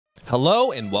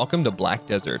Hello and welcome to Black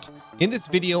Desert. In this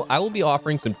video, I will be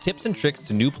offering some tips and tricks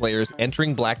to new players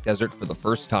entering Black Desert for the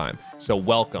first time. So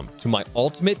welcome to my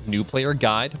ultimate new player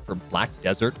guide for Black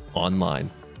Desert Online.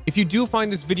 If you do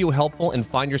find this video helpful and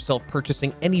find yourself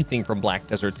purchasing anything from Black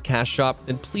Desert's cash shop,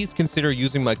 then please consider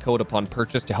using my code upon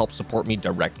purchase to help support me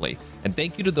directly. And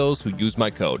thank you to those who use my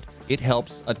code. It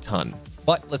helps a ton.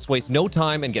 But let's waste no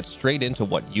time and get straight into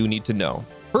what you need to know.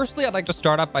 Firstly, I'd like to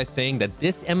start off by saying that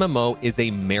this MMO is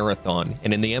a marathon,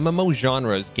 and in the MMO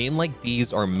genres, games like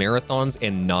these are marathons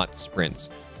and not sprints.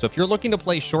 So if you're looking to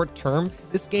play short term,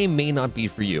 this game may not be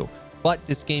for you, but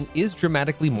this game is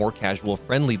dramatically more casual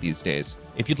friendly these days.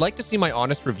 If you'd like to see my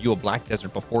honest review of Black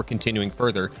Desert before continuing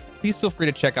further, please feel free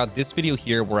to check out this video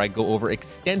here where I go over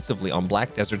extensively on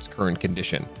Black Desert's current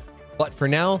condition. But for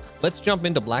now, let's jump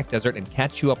into Black Desert and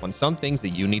catch you up on some things that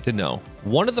you need to know.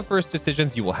 One of the first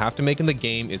decisions you will have to make in the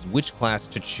game is which class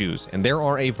to choose, and there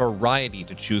are a variety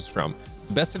to choose from.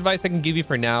 The best advice I can give you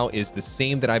for now is the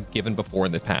same that I've given before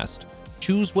in the past.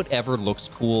 Choose whatever looks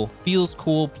cool, feels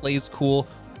cool, plays cool,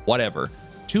 whatever.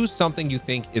 Choose something you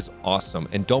think is awesome,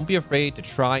 and don't be afraid to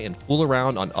try and fool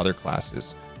around on other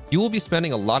classes. You will be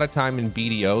spending a lot of time in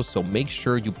BDO, so make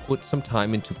sure you put some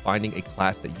time into finding a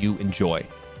class that you enjoy.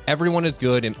 Everyone is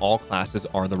good and all classes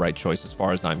are the right choice as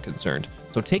far as I'm concerned.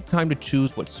 So take time to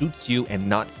choose what suits you and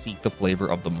not seek the flavor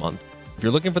of the month. If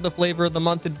you're looking for the flavor of the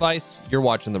month advice, you're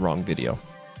watching the wrong video.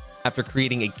 After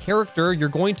creating a character, you're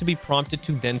going to be prompted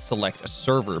to then select a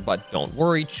server, but don't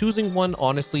worry, choosing one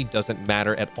honestly doesn't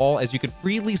matter at all as you can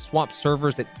freely swap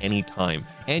servers at any time,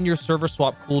 and your server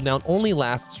swap cooldown only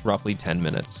lasts roughly 10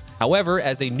 minutes. However,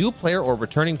 as a new player or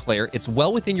returning player, it's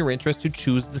well within your interest to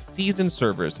choose the season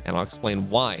servers, and I'll explain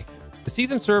why. The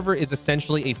season server is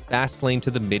essentially a fast lane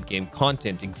to the mid-game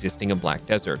content existing in Black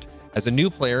Desert. As a new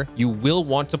player, you will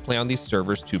want to play on these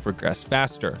servers to progress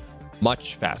faster,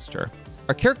 much faster.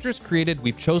 Our character is created,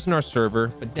 we've chosen our server,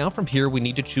 but now from here we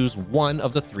need to choose one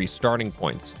of the 3 starting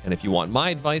points. And if you want my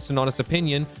advice and honest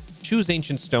opinion, choose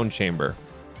Ancient Stone Chamber.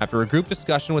 After a group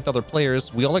discussion with other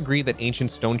players, we all agree that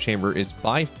Ancient Stone Chamber is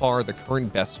by far the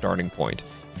current best starting point.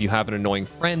 If you have an annoying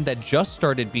friend that just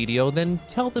started BDO, then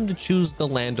tell them to choose the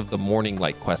Land of the Morning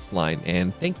Light questline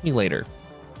and thank me later.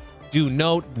 Do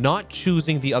note, not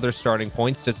choosing the other starting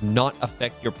points does not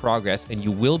affect your progress, and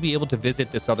you will be able to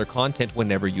visit this other content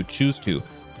whenever you choose to,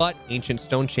 but Ancient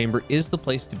Stone Chamber is the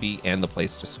place to be and the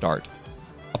place to start.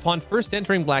 Upon first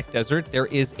entering Black Desert, there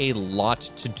is a lot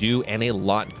to do and a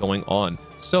lot going on.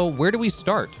 So where do we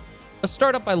start? Let's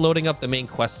start up by loading up the main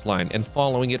quest line and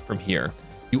following it from here.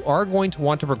 You are going to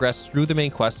want to progress through the main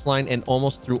quest line and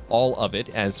almost through all of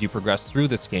it as you progress through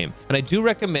this game, and I do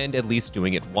recommend at least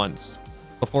doing it once.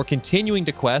 Before continuing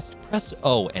to quest, press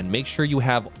O and make sure you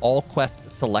have all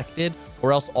quests selected,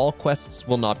 or else all quests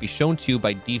will not be shown to you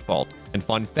by default. And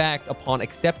fun fact, upon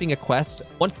accepting a quest,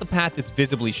 once the path is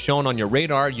visibly shown on your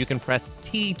radar, you can press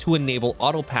T to enable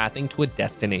auto-pathing to a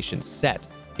destination set,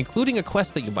 including a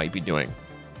quest that you might be doing.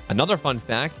 Another fun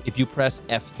fact, if you press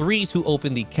F3 to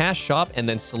open the cash shop and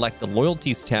then select the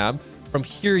loyalties tab, from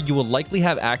here, you will likely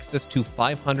have access to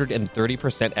 530%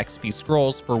 XP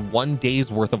scrolls for 1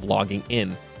 day's worth of logging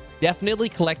in. Definitely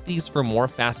collect these for more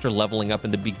faster leveling up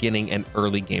in the beginning and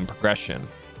early game progression.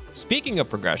 Speaking of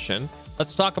progression,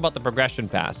 let's talk about the progression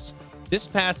pass. This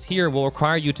pass here will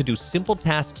require you to do simple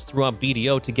tasks throughout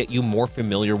BDO to get you more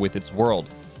familiar with its world.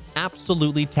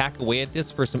 Absolutely tack away at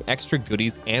this for some extra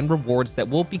goodies and rewards that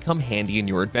will become handy in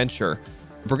your adventure.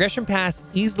 The progression pass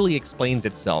easily explains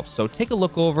itself, so take a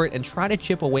look over it and try to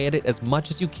chip away at it as much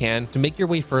as you can to make your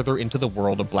way further into the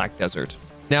world of Black Desert.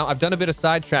 Now, I've done a bit of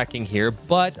sidetracking here,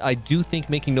 but I do think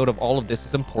making note of all of this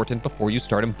is important before you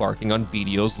start embarking on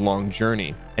BDO's long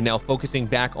journey. And now focusing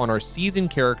back on our season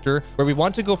character, where we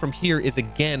want to go from here is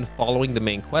again following the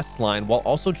main quest line while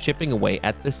also chipping away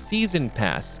at the season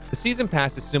pass. The season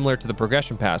pass is similar to the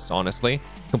progression pass, honestly,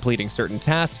 completing certain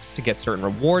tasks to get certain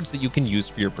rewards that you can use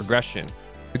for your progression.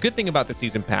 The good thing about the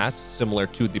Season Pass, similar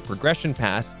to the Progression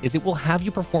Pass, is it will have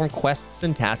you perform quests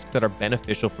and tasks that are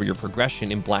beneficial for your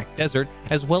progression in Black Desert,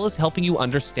 as well as helping you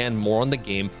understand more on the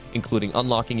game, including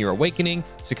unlocking your Awakening,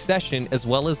 Succession, as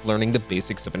well as learning the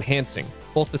basics of enhancing.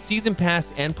 Both the Season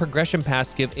Pass and Progression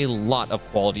Pass give a lot of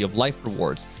quality of life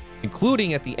rewards,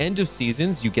 including at the end of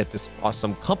seasons, you get this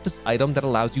awesome compass item that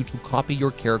allows you to copy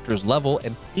your character's level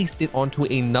and paste it onto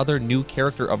another new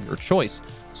character of your choice.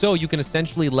 So you can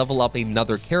essentially level up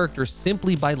another character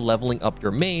simply by leveling up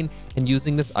your main and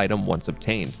using this item once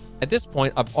obtained. At this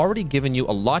point, I've already given you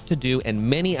a lot to do and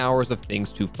many hours of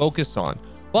things to focus on.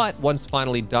 But once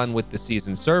finally done with the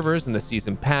season servers and the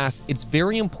season pass, it's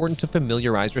very important to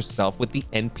familiarize yourself with the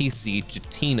NPC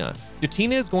Jetina.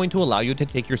 Jetina is going to allow you to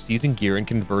take your season gear and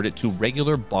convert it to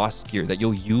regular boss gear that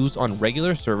you'll use on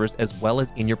regular servers as well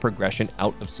as in your progression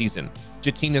out of season.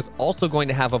 Jetina is also going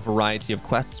to have a variety of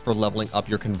quests for leveling up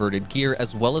your converted gear,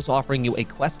 as well as offering you a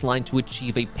quest line to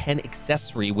achieve a pen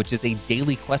accessory, which is a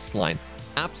daily quest line.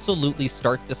 Absolutely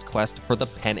start this quest for the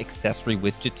pen accessory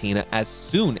with Jetina as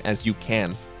soon as you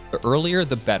can. The earlier,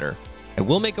 the better. I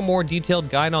will make a more detailed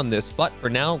guide on this, but for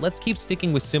now, let's keep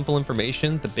sticking with simple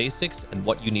information, the basics, and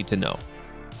what you need to know.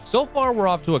 So far, we're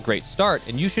off to a great start,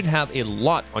 and you should have a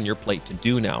lot on your plate to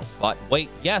do now. But wait,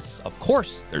 yes, of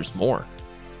course, there's more.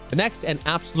 The next and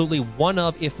absolutely one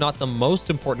of, if not the most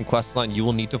important questline you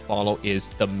will need to follow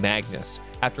is the Magnus.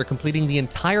 After completing the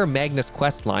entire Magnus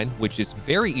questline, which is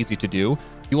very easy to do,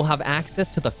 you will have access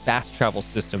to the fast travel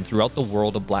system throughout the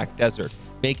world of Black Desert,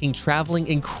 making traveling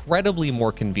incredibly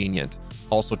more convenient.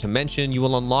 Also to mention, you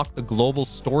will unlock the global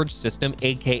storage system,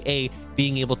 aka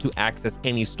being able to access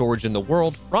any storage in the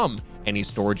world from any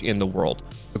storage in the world.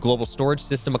 The global storage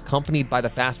system accompanied by the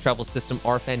fast travel system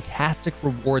are fantastic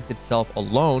rewards itself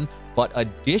alone, but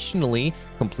additionally,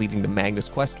 completing the Magnus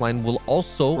questline will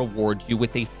also reward you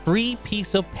with a free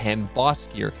piece of pen boss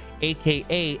gear,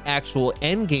 aka actual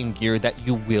endgame gear that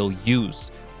you will use.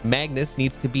 Magnus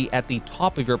needs to be at the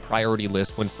top of your priority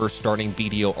list when first starting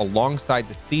BDO alongside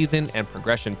the season and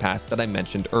progression pass that I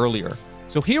mentioned earlier.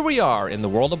 So here we are in the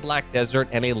world of Black Desert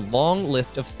and a long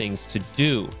list of things to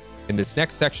do. In this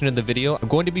next section of the video, I'm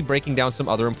going to be breaking down some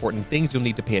other important things you'll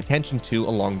need to pay attention to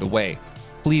along the way.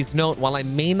 Please note, while I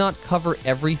may not cover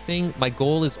everything, my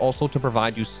goal is also to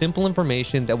provide you simple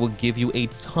information that will give you a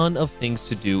ton of things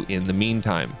to do in the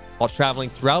meantime. While traveling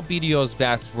throughout BDO's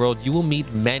vast world, you will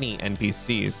meet many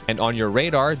NPCs, and on your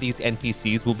radar, these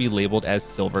NPCs will be labeled as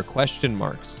silver question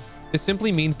marks. This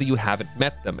simply means that you haven't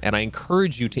met them, and I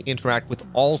encourage you to interact with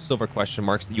all silver question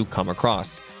marks that you come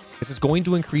across. This is going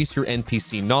to increase your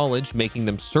NPC knowledge, making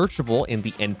them searchable in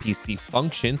the NPC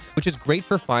function, which is great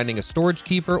for finding a storage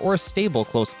keeper or a stable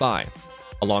close by.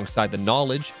 Alongside the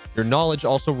knowledge, your knowledge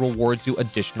also rewards you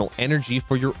additional energy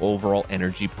for your overall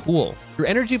energy pool. Your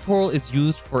energy pool is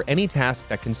used for any task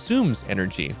that consumes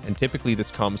energy, and typically this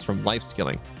comes from life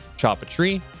skilling. Chop a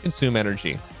tree, consume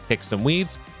energy. Pick some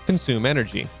weeds, consume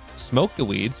energy. Smoke the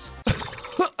weeds.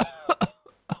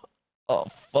 Oh,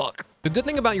 fuck. The good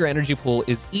thing about your energy pool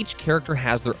is each character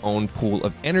has their own pool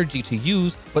of energy to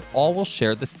use, but all will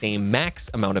share the same max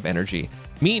amount of energy.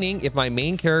 Meaning, if my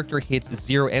main character hits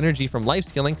 0 energy from life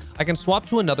skilling, I can swap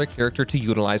to another character to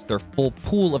utilize their full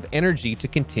pool of energy to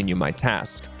continue my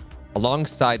task.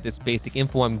 Alongside this basic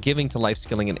info I'm giving to life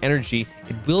skilling and energy,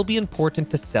 it will be important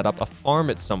to set up a farm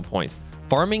at some point.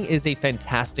 Farming is a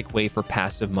fantastic way for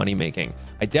passive money making.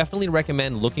 I definitely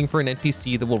recommend looking for an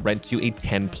NPC that will rent you a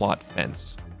 10-plot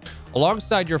fence.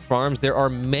 Alongside your farms, there are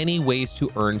many ways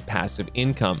to earn passive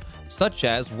income, such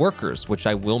as workers, which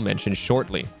I will mention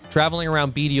shortly. Traveling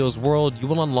around BDO's world, you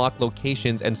will unlock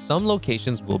locations, and some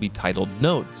locations will be titled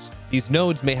nodes. These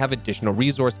nodes may have additional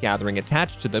resource gathering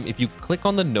attached to them if you click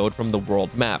on the node from the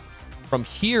world map. From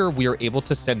here, we are able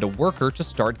to send a worker to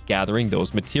start gathering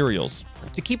those materials.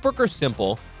 To keep workers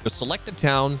simple, you'll select a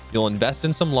town, you'll invest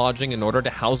in some lodging in order to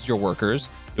house your workers,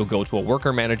 you'll go to a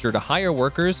worker manager to hire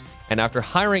workers, and after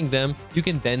hiring them, you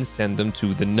can then send them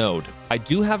to the node. I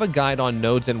do have a guide on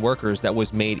nodes and workers that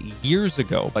was made years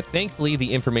ago, but thankfully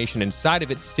the information inside of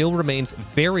it still remains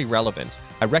very relevant.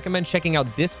 I recommend checking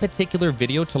out this particular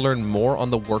video to learn more on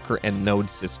the worker and node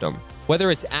system. Whether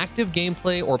it's active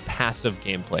gameplay or passive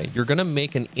gameplay, you're going to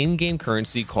make an in-game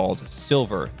currency called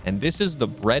silver, and this is the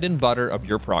bread and butter of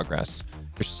your progress.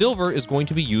 Your silver is going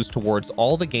to be used towards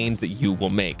all the gains that you will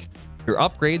make. Your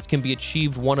upgrades can be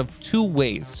achieved one of 2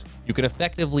 ways. You can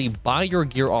effectively buy your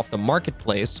gear off the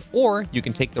marketplace, or you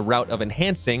can take the route of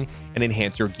enhancing and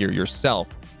enhance your gear yourself.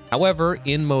 However,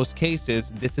 in most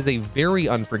cases, this is a very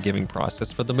unforgiving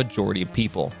process for the majority of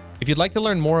people. If you'd like to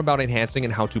learn more about enhancing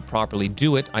and how to properly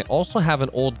do it, I also have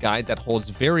an old guide that holds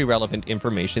very relevant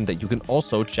information that you can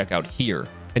also check out here.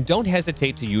 And don't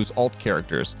hesitate to use alt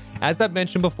characters. As I've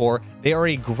mentioned before, they are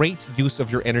a great use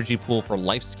of your energy pool for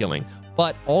life skilling,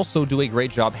 but also do a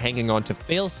great job hanging on to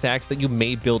fail stacks that you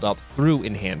may build up through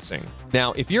enhancing.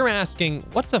 Now, if you're asking,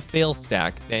 what's a fail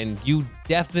stack, then you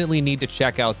definitely need to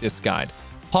check out this guide.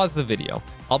 Pause the video.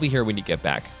 I'll be here when you get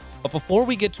back. But before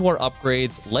we get to our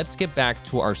upgrades, let's get back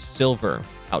to our silver.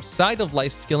 Outside of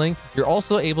life skilling, you're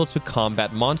also able to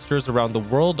combat monsters around the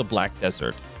world of Black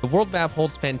Desert. The world map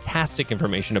holds fantastic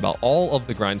information about all of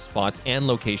the grind spots and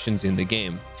locations in the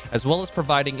game, as well as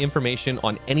providing information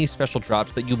on any special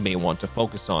drops that you may want to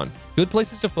focus on. Good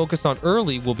places to focus on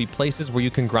early will be places where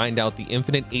you can grind out the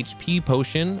infinite HP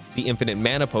potion, the infinite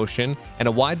mana potion, and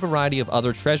a wide variety of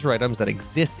other treasure items that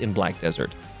exist in Black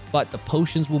Desert. But the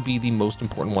potions will be the most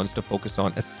important ones to focus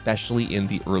on, especially in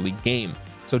the early game.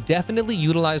 So definitely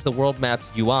utilize the world map's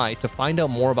UI to find out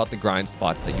more about the grind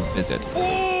spots that you visit.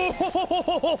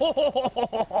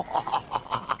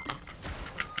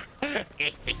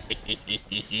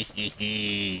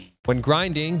 When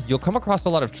grinding, you'll come across a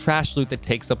lot of trash loot that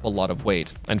takes up a lot of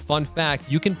weight. And fun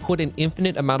fact, you can put an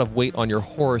infinite amount of weight on your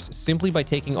horse simply by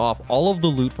taking off all of the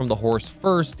loot from the horse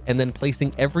first and then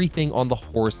placing everything on the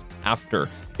horse after.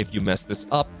 If you mess this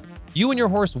up, you and your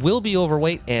horse will be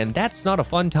overweight, and that's not a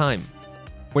fun time.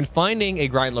 When finding a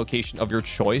grind location of your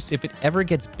choice, if it ever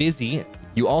gets busy,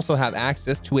 you also have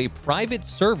access to a private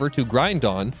server to grind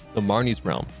on, the Marnis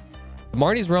Realm. The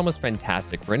Marnis Realm is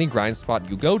fantastic for any grind spot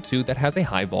you go to that has a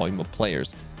high volume of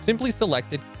players. Simply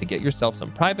select it to get yourself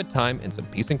some private time and some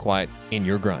peace and quiet in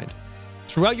your grind.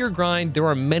 Throughout your grind, there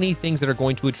are many things that are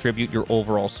going to attribute your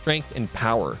overall strength and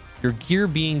power. Your gear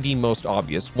being the most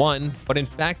obvious one, but in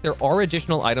fact, there are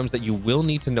additional items that you will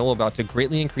need to know about to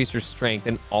greatly increase your strength,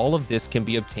 and all of this can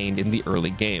be obtained in the early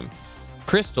game.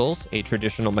 Crystals, a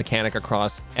traditional mechanic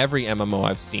across every MMO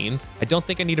I've seen. I don't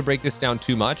think I need to break this down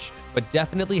too much, but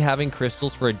definitely having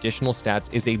crystals for additional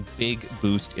stats is a big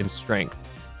boost in strength.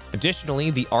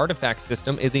 Additionally, the artifact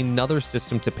system is another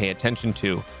system to pay attention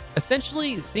to.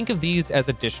 Essentially, think of these as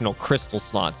additional crystal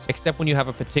slots, except when you have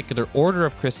a particular order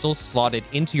of crystals slotted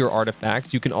into your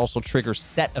artifacts, you can also trigger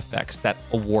set effects that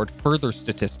award further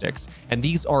statistics. And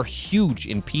these are huge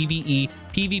in PvE,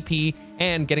 PvP,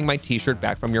 and getting my t-shirt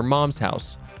back from your mom's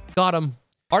house. Got 'em.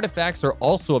 Artifacts are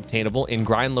also obtainable in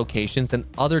grind locations and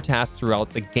other tasks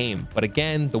throughout the game, but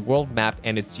again, the world map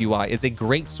and its UI is a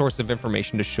great source of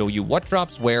information to show you what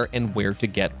drops where and where to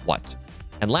get what.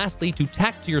 And lastly, to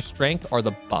tack to your strength are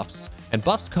the buffs. And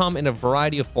buffs come in a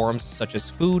variety of forms such as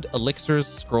food, elixirs,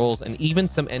 scrolls, and even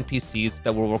some NPCs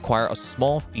that will require a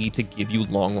small fee to give you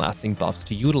long-lasting buffs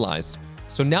to utilize.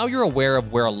 So now you're aware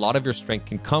of where a lot of your strength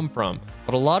can come from,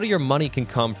 but a lot of your money can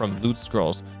come from loot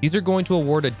scrolls. These are going to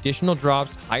award additional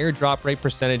drops, higher drop rate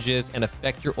percentages, and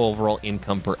affect your overall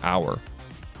income per hour.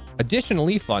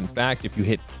 Additionally, fun fact, if you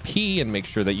hit P and make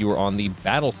sure that you are on the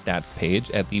battle stats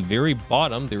page, at the very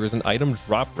bottom, there is an item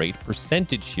drop rate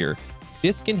percentage here.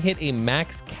 This can hit a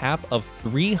max cap of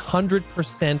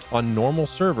 300% on normal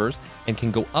servers and can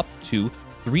go up to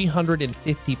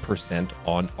 350%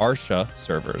 on Arsha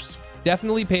servers.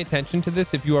 Definitely pay attention to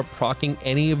this if you are proccing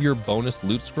any of your bonus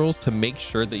loot scrolls to make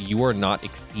sure that you are not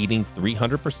exceeding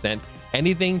 300%.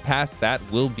 Anything past that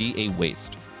will be a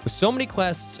waste. With so many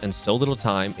quests and so little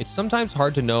time, it's sometimes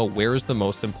hard to know where is the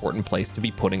most important place to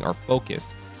be putting our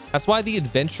focus. That's why the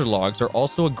adventure logs are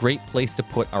also a great place to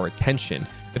put our attention.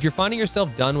 If you're finding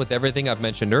yourself done with everything I've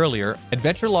mentioned earlier,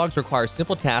 adventure logs require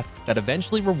simple tasks that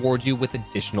eventually reward you with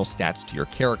additional stats to your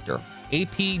character.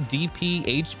 AP, DP,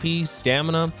 HP,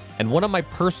 stamina, and one of my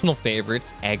personal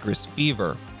favorites, Agris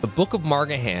Fever. The Book of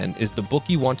Margahan is the book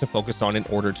you want to focus on in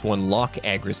order to unlock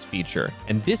Agris feature.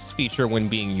 And this feature, when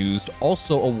being used,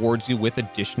 also awards you with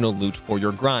additional loot for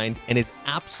your grind and is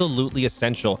absolutely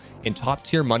essential in top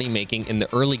tier money making in the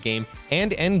early game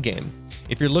and end game.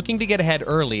 If you're looking to get ahead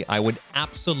early, I would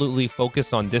absolutely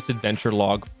focus on this adventure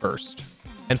log first.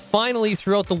 And finally,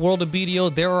 throughout the world of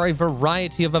BDO, there are a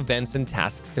variety of events and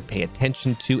tasks to pay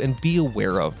attention to and be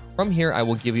aware of. From here, I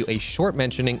will give you a short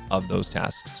mentioning of those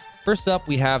tasks. First up,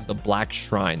 we have the Black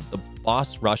Shrine, the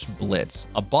Boss Rush Blitz,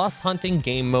 a boss hunting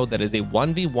game mode that is a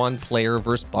 1v1 player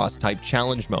versus boss type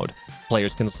challenge mode.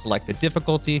 Players can select the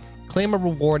difficulty, claim a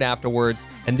reward afterwards,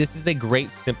 and this is a great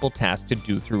simple task to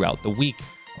do throughout the week.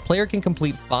 A player can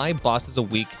complete 5 bosses a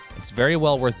week. It's very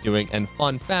well worth doing, and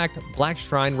fun fact, Black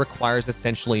Shrine requires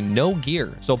essentially no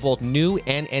gear, so both new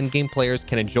and endgame players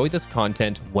can enjoy this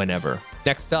content whenever.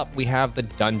 Next up, we have the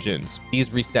dungeons.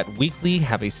 These reset weekly,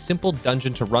 have a simple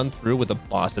dungeon to run through with a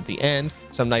boss at the end,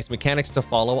 some nice mechanics to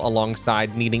follow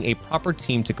alongside needing a proper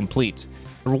team to complete.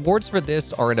 The rewards for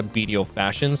this are in a BDO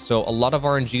fashion, so a lot of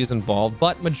RNG is involved,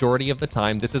 but majority of the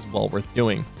time this is well worth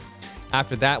doing.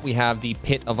 After that, we have the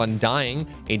Pit of Undying,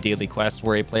 a daily quest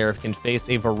where a player can face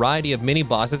a variety of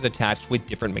mini-bosses attached with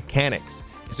different mechanics.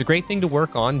 It's a great thing to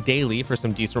work on daily for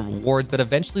some decent rewards that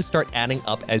eventually start adding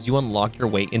up as you unlock your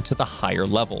way into the higher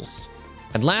levels.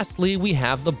 And lastly, we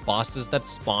have the bosses that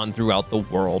spawn throughout the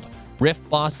world. Rift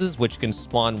bosses, which can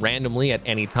spawn randomly at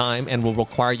any time and will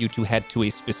require you to head to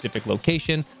a specific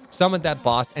location, summon that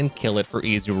boss, and kill it for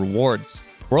easy rewards.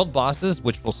 World bosses,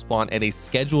 which will spawn at a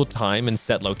scheduled time and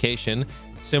set location,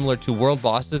 similar to world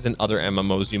bosses in other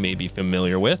MMOs you may be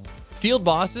familiar with. Field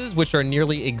bosses, which are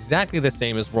nearly exactly the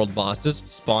same as world bosses,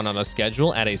 spawn on a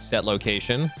schedule at a set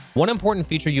location. One important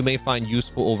feature you may find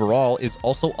useful overall is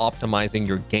also optimizing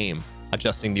your game,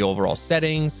 adjusting the overall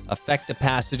settings, effect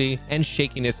opacity, and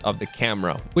shakiness of the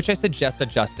camera, which I suggest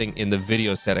adjusting in the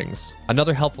video settings.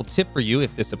 Another helpful tip for you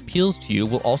if this appeals to you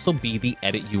will also be the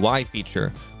Edit UI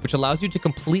feature, which allows you to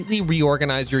completely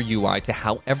reorganize your UI to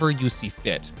however you see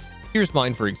fit. Here's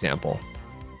mine, for example.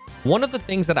 One of the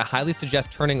things that I highly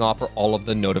suggest turning off are all of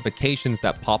the notifications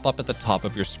that pop up at the top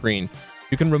of your screen.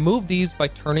 You can remove these by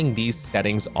turning these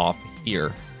settings off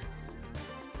here.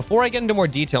 Before I get into more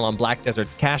detail on Black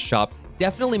Desert's cash shop,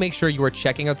 definitely make sure you are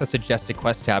checking out the suggested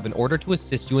quest tab in order to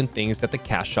assist you in things that the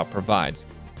cash shop provides.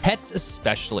 Pets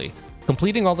especially.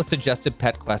 Completing all the suggested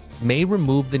pet quests may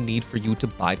remove the need for you to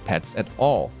buy pets at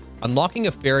all. Unlocking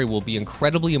a fairy will be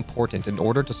incredibly important in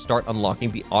order to start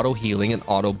unlocking the auto healing and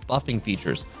auto buffing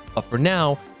features, but for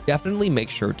now, definitely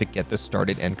make sure to get this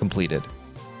started and completed.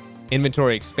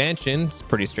 Inventory expansion is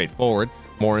pretty straightforward.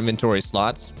 More inventory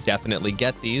slots, definitely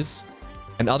get these.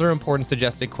 And other important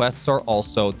suggested quests are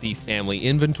also the family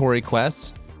inventory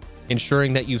quest,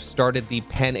 ensuring that you've started the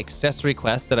pen accessory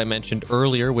quest that I mentioned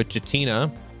earlier with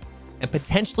Jetina. And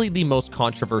potentially the most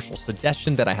controversial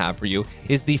suggestion that I have for you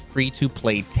is the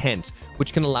free-to-play tent,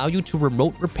 which can allow you to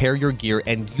remote repair your gear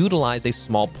and utilize a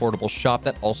small portable shop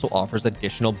that also offers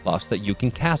additional buffs that you can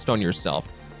cast on yourself.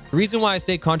 The reason why I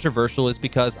say controversial is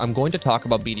because I'm going to talk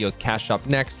about BDO's cash shop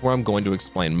next, where I'm going to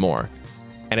explain more.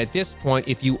 And at this point,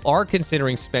 if you are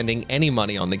considering spending any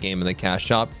money on the game in the cash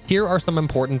shop, here are some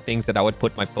important things that I would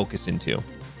put my focus into.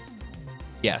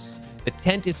 Yes, the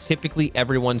tent is typically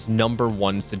everyone's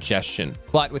 #1 suggestion,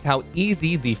 but with how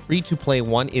easy the free-to-play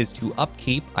one is to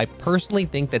upkeep, I personally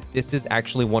think that this is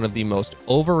actually one of the most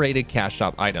overrated cash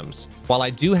shop items. While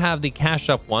I do have the cash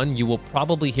shop one, you will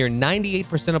probably hear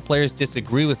 98% of players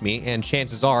disagree with me, and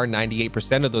chances are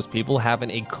 98% of those people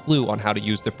haven't a clue on how to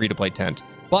use the free-to-play tent.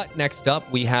 But next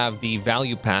up, we have the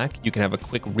value pack. You can have a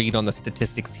quick read on the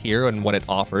statistics here and what it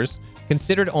offers.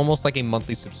 Considered almost like a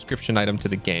monthly subscription item to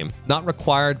the game. Not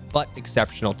required, but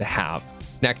exceptional to have.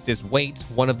 Next is weight,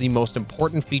 one of the most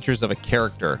important features of a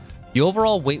character. The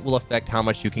overall weight will affect how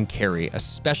much you can carry,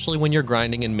 especially when you're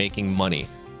grinding and making money.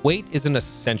 Weight is an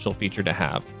essential feature to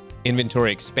have.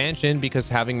 Inventory expansion, because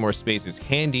having more space is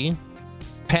handy.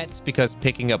 Pets, because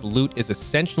picking up loot is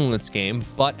essential in this game,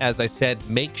 but as I said,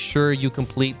 make sure you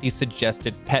complete the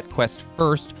suggested pet quest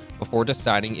first before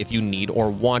deciding if you need or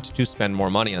want to spend more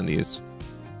money on these.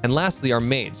 And lastly are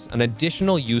maids, an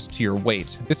additional use to your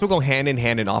weight. This will go hand in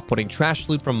hand in off-putting trash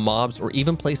loot from mobs or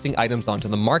even placing items onto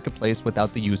the marketplace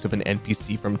without the use of an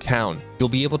NPC from town. You'll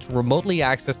be able to remotely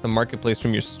access the marketplace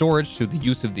from your storage through the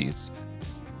use of these.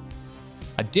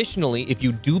 Additionally, if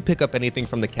you do pick up anything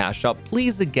from the cash shop,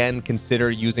 please again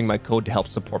consider using my code to help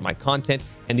support my content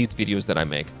and these videos that I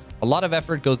make. A lot of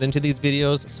effort goes into these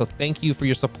videos, so thank you for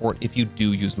your support if you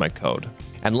do use my code.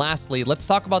 And lastly, let's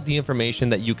talk about the information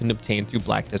that you can obtain through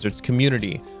Black Desert's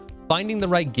community. Finding the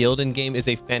right guild in-game is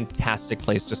a fantastic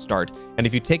place to start, and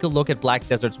if you take a look at Black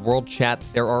Desert's world chat,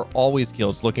 there are always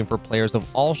guilds looking for players of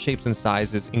all shapes and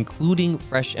sizes, including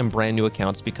fresh and brand new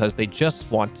accounts, because they just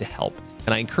want to help.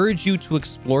 And I encourage you to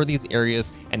explore these areas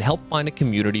and help find a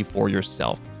community for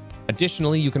yourself.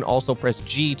 Additionally, you can also press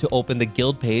G to open the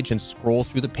guild page and scroll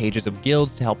through the pages of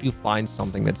guilds to help you find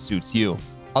something that suits you.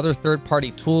 Other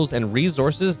third-party tools and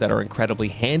resources that are incredibly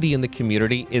handy in the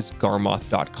community is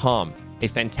Garmoth.com, a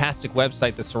fantastic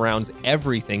website that surrounds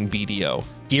everything BDO.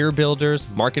 Gear builders,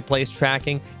 marketplace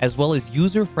tracking, as well as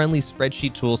user-friendly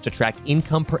spreadsheet tools to track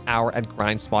income per hour at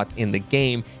grind spots in the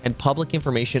game and public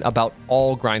information about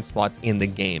all grind spots in the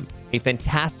game. A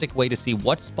fantastic way to see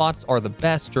what spots are the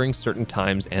best during certain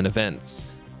times and events.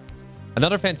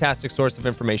 Another fantastic source of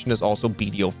information is also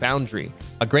BDO Foundry,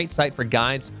 a great site for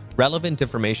guides, relevant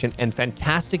information, and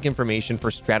fantastic information for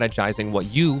strategizing what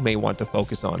you may want to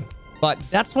focus on. But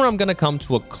that's where I'm going to come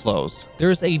to a close.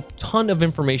 There's a ton of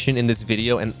information in this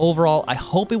video, and overall, I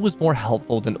hope it was more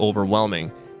helpful than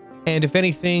overwhelming. And if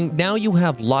anything, now you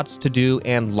have lots to do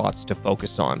and lots to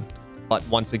focus on. But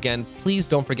once again, please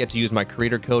don't forget to use my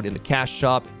creator code in the cash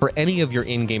shop for any of your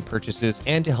in-game purchases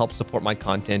and to help support my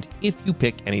content if you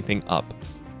pick anything up.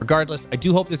 Regardless, I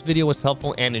do hope this video was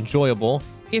helpful and enjoyable.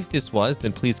 If this was,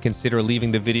 then please consider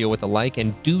leaving the video with a like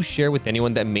and do share with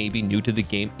anyone that may be new to the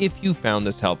game if you found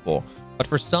this helpful. But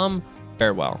for some,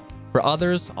 farewell. For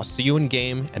others, I'll see you in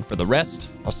game, and for the rest,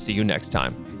 I'll see you next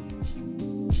time.